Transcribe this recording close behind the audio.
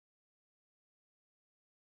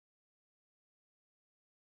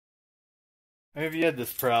Have you had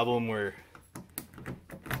this problem where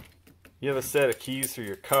you have a set of keys for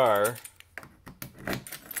your car,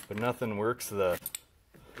 but nothing works the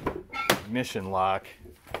ignition lock?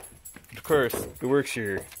 Of course, it works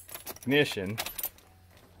your ignition.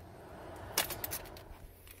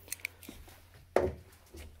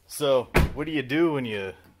 So, what do you do when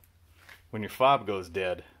your fob goes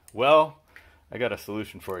dead? Well, I got a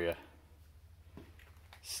solution for you.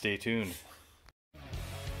 Stay tuned.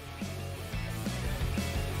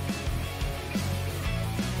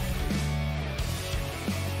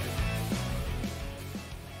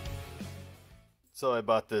 So I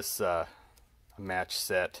bought this match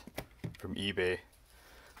set from eBay.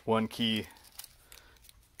 One key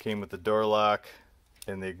came with the door lock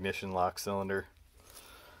and the ignition lock cylinder.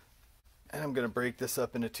 And I'm going to break this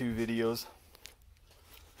up into two videos.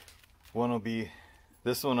 One will be,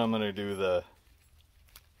 this one I'm going to do the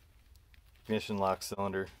ignition lock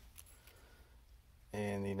cylinder.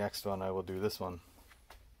 And the next one I will do this one.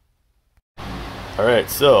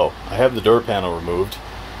 Alright, so I have the door panel removed.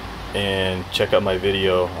 And check out my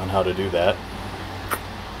video on how to do that.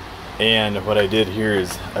 And what I did here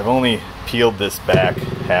is I've only peeled this back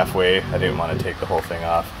halfway. I didn't want to take the whole thing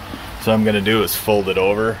off. So what I'm going to do is fold it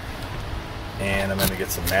over, and I'm going to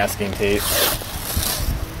get some masking tape.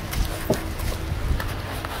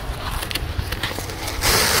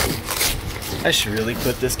 I should really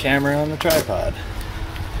put this camera on the tripod.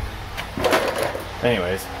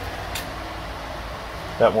 Anyways,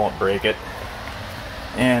 that won't break it.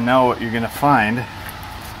 And now what you're going to find,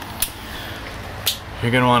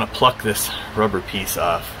 you're going to want to pluck this rubber piece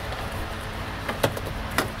off.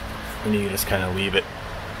 And you just kind of leave it.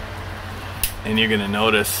 And you're going to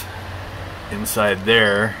notice inside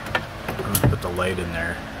there, I'm going to put the light in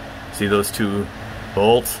there. See those two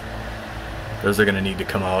bolts? Those are going to need to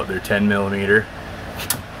come out. They're 10 millimeter.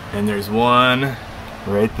 And there's one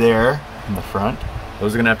right there in the front.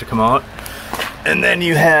 Those are going to have to come out. And then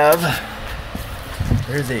you have,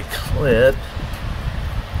 there's a clip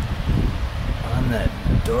on that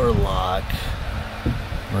door lock.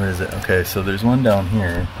 Where is it? Okay, so there's one down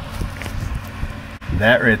here.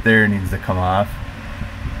 That right there needs to come off.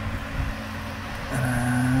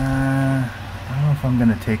 I don't know if I'm going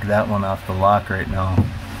to take that one off the lock right now.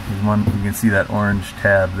 There's one, you can see that orange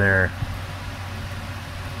tab there.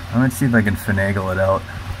 I'm going to see if I can finagle it out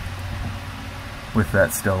with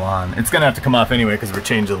that still on. It's going to have to come off anyway because we're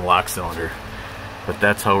changing the lock cylinder. But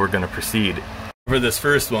that's how we're going to proceed. For this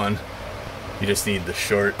first one, you just need the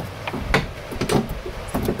short.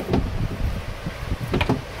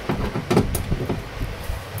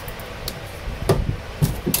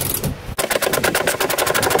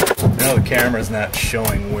 Now the camera's not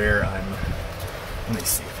showing where I'm. Let me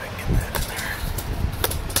see if I can get that in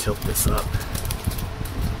there. Tilt this up.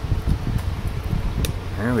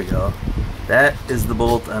 There we go. That is the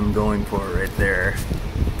bolt I'm going for right there.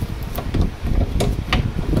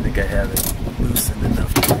 I think I have it loosened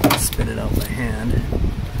enough to spin it out by hand.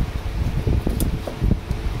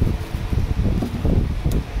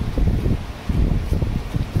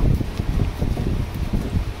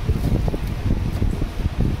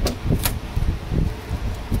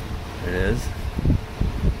 There it is.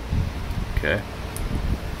 Okay.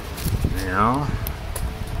 Now,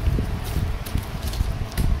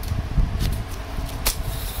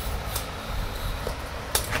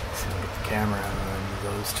 camera on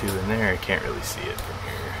those two in there. I can't really see it from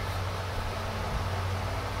here.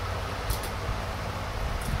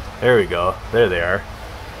 There we go. There they are.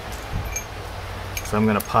 So I'm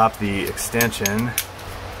going to pop the extension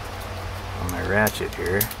on my ratchet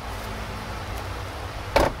here.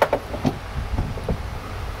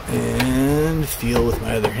 And feel with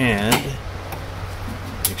my other hand.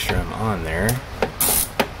 Make sure I'm on there. I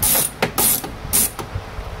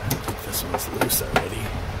think this one's loose already.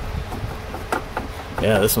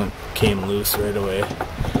 Yeah, this one came loose right away.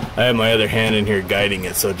 I have my other hand in here guiding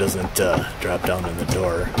it so it doesn't drop down in the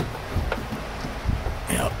door.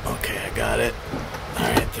 Yep, okay, I got it.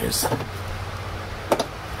 Alright, there's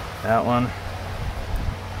that one.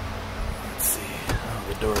 Let's see. Oh,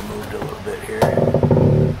 the door moved a little bit here.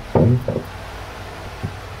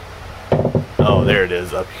 Oh, there it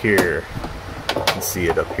is, up here. You can see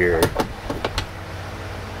it up here.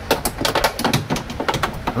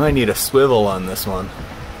 I might need a swivel on this one.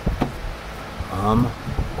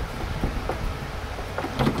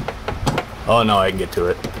 Oh no, I can get to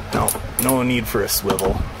it. No need for a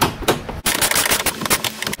swivel.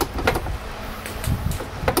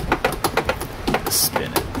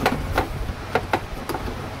 Spin it.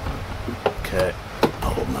 Okay,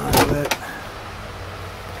 hold on to it.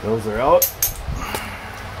 Those are out.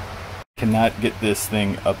 Cannot get this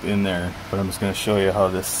thing up in there, but I'm just going to show you how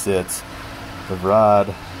this sits. The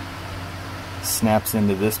rod snaps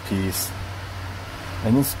into this piece,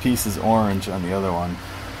 and this piece is orange on the other one.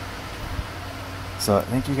 So I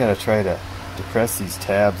think you got to try to depress these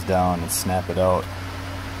tabs down and snap it out. I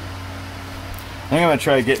think I'm going to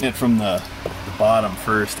try getting it from the bottom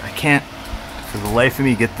first. I can't, for the life of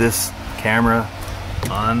me, get this camera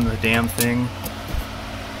on the damn thing.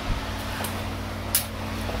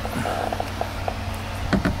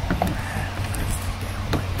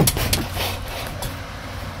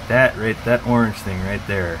 That orange thing right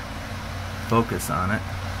there. Focus on it.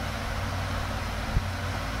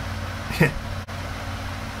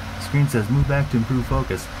 Screen says move back to improve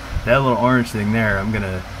focus. That little orange thing there, I'm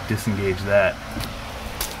gonna disengage that.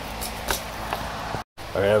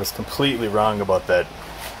 Alright, I was completely wrong about that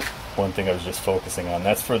one thing I was just focusing on.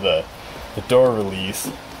 That's for the door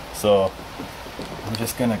release. So I'm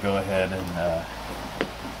just gonna go ahead and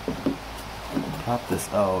pop this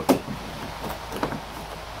out.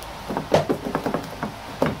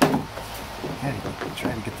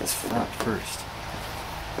 Try to get this front first.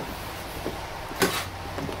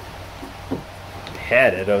 I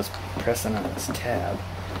had it, I was pressing on this tab.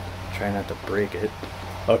 Try not to break it.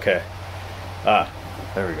 Okay.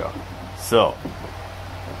 There we go. So.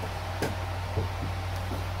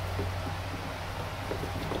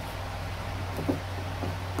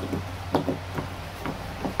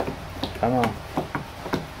 Come on.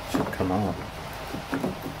 Should come on.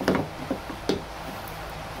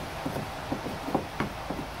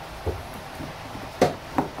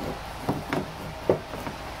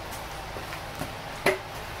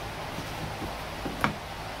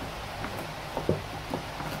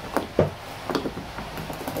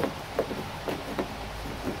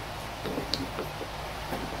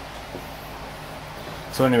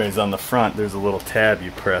 So anyways, on the front there's a little tab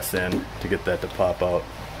you press in to get that to pop out.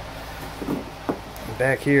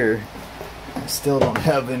 Back here, I still don't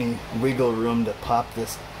have any wiggle room to pop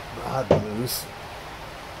this rod loose.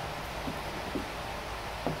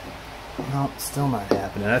 No, still not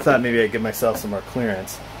happening. I thought maybe I'd give myself some more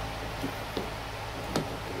clearance.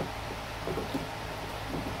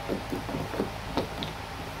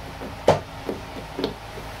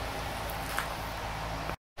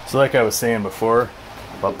 So like I was saying before,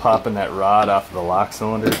 about popping that rod off of the lock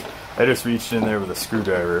cylinder, I just reached in there with a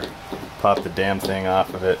screwdriver, popped the damn thing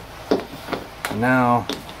off of it. Now,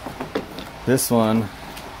 this one,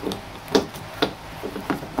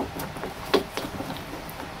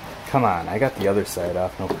 come on, I got the other side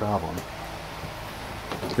off, no problem.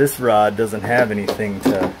 This rod doesn't have anything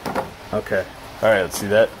to, okay. Alright, let's see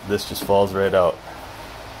that, this just falls right out.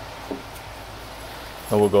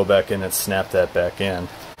 And we'll go back in and snap that back in.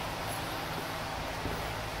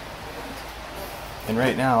 And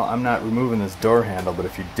right now, I'm not removing this door handle, but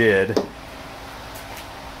if you did,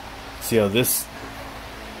 see how this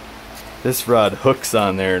rod hooks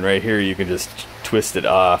on there, and right here you can just twist it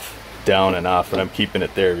off, down and off, but I'm keeping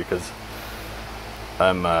it there because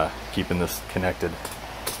I'm keeping this connected.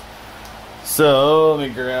 So, let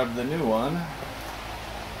me grab the new one.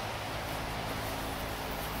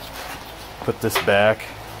 Put this back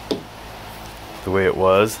the way it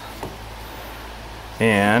was,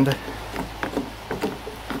 and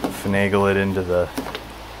finagle it into the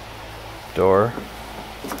door.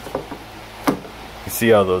 You see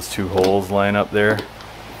how those two holes line up there?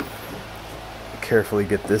 Carefully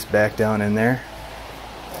get this back down in there.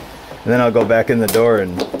 And then I'll go back in the door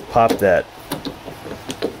and pop that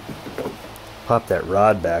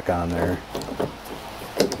rod back on there.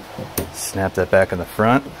 Snap that back in the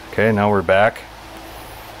front. Okay, now we're back.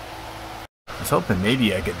 I was hoping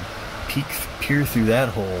maybe I could peer through that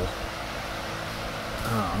hole.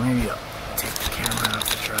 Oh, maybe I'll take the camera off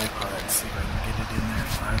the tripod and see if I can get it in there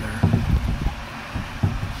farther.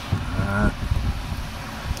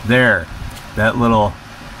 There, that little,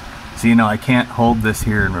 so you know I can't hold this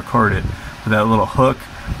here and record it, but that little hook,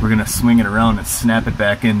 we're going to swing it around and snap it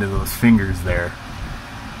back into those fingers there.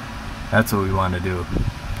 That's what we want to do.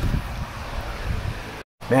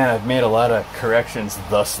 Man, I've made a lot of corrections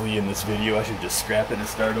thusly in this video. I should just scrap it and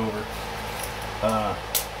start over.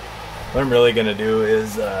 What I'm really going to do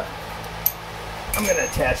is I'm going to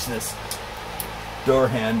attach this door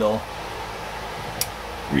handle,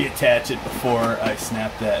 reattach it before I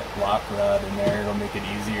snap that lock rod in there. It'll make it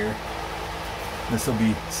easier. This will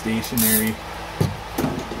be stationary.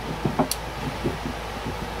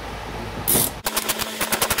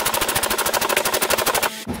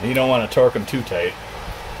 You don't want to torque them too tight.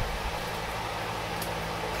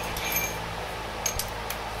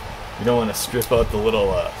 You don't want to strip out the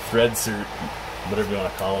little thread whatever you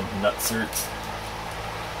want to call them, nut certs.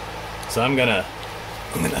 So I'm gonna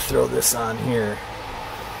throw this on here,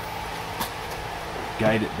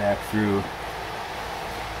 guide it back through,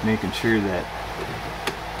 making sure that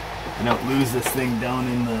I don't lose this thing down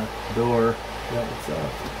in the door. Yeah, what's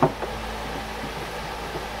up?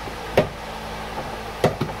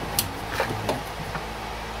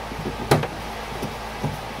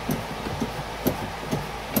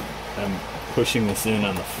 I'm pushing this in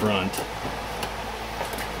on the front.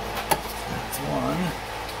 That's one.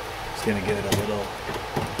 Just gonna get it a little,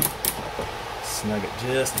 snug it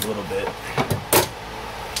just a little bit.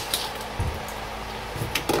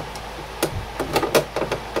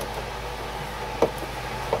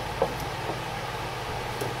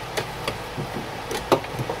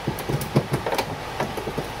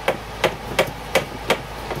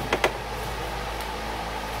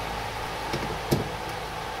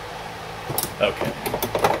 Okay,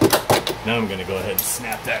 now I'm gonna go ahead and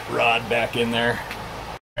snap that rod back in there.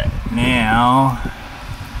 All right, now,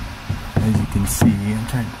 as you can see, I'm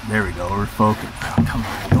trying, there we go, we're focused. Oh, come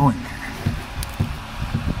on, go in there.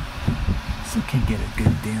 Still can't get a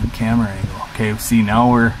good damn camera angle. Okay, see,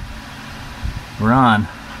 now we're on.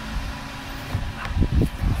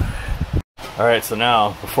 All right, so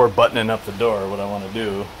now, before buttoning up the door, what I wanna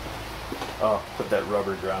do, put that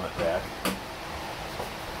rubber grommet back.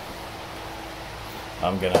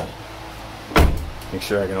 I'm gonna make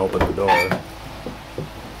sure I can open the door.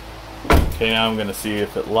 Okay, now I'm gonna see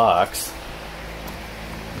if it locks.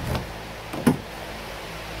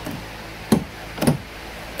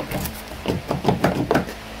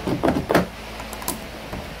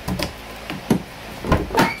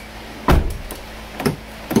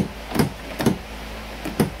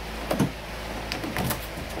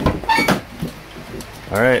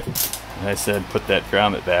 All right, I said put that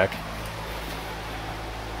grommet back.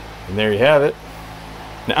 And there you have it.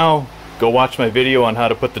 Now, go watch my video on how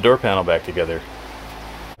to put the door panel back together.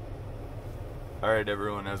 Alright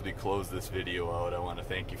everyone, as we close this video out, I want to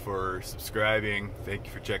thank you for subscribing. Thank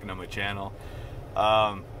you for checking out my channel.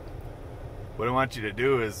 What I want you to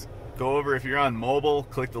do is go over, if you're on mobile,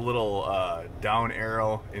 click the little down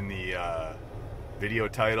arrow in the video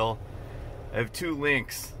title. I have 2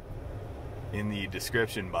 links in the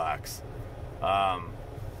description box.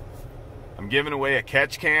 I'm giving away a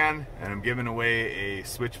catch can, and I'm giving away a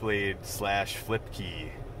switchblade / flip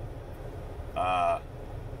key.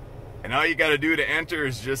 And all you got to do to enter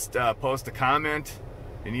is just post a comment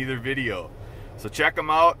in either video. So check them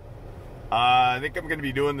out. I think I'm going to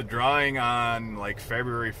be doing the drawing on like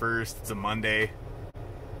February 1st. It's a Monday.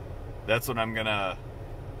 That's when I'm going to...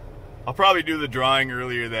 I'll probably do the drawing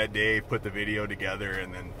earlier that day, put the video together,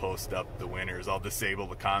 and then post up the winners. I'll disable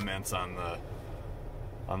the comments on the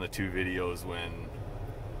 2 videos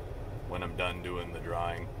when I'm done doing the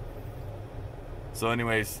drawing. So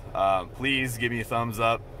anyways, please give me a thumbs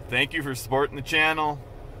up. Thank you for supporting the channel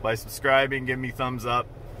by subscribing. Give me a thumbs up,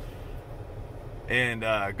 and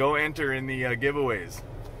go enter in the giveaways.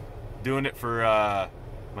 Doing it for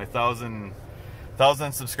my 1,000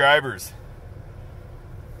 subscribers.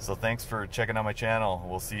 So thanks for checking out my channel.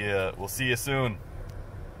 We'll see you soon.